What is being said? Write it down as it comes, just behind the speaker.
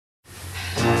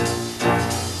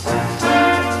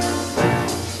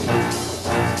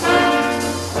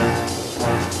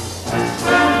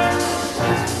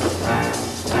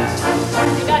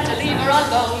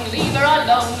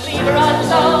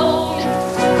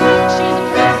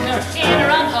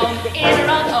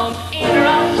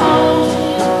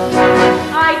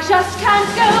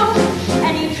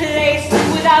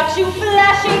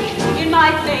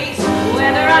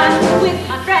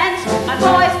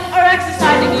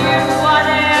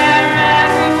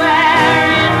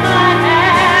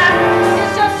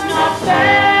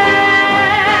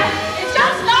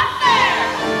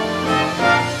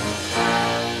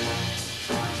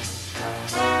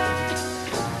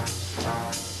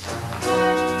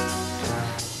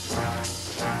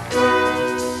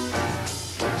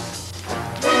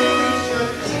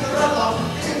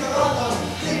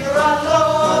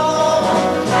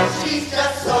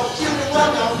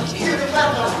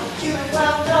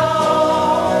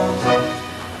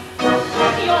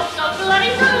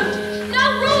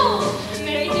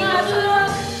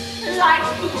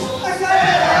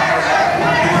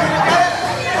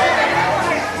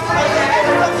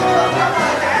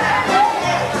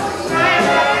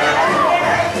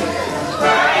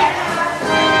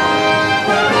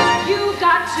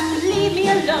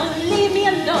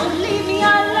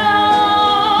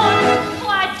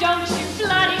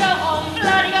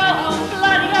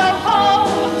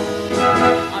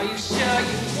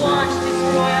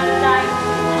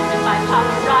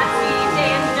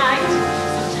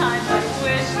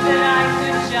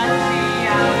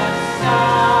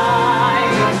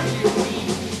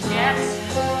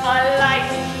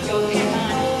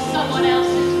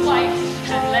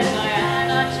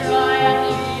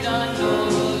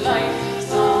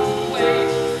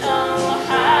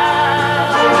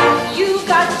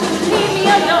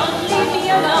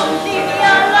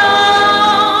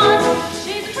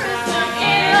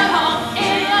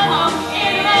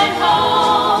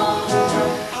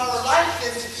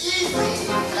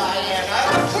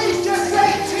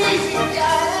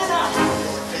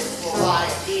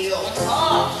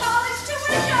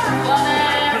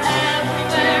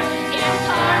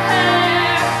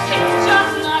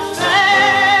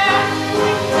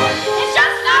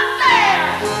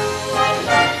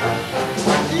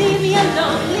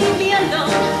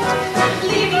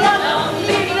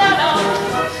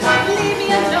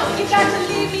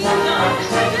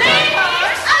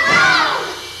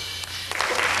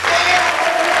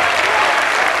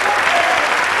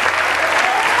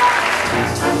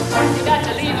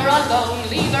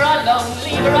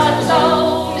leave her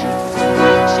alone.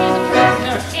 She's a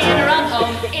prisoner in her own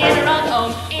home, in her own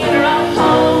home, in her own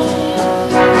home.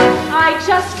 I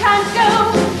just can't go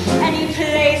any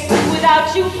place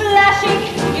without you flashing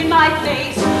in my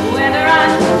face, whether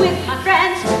I'm with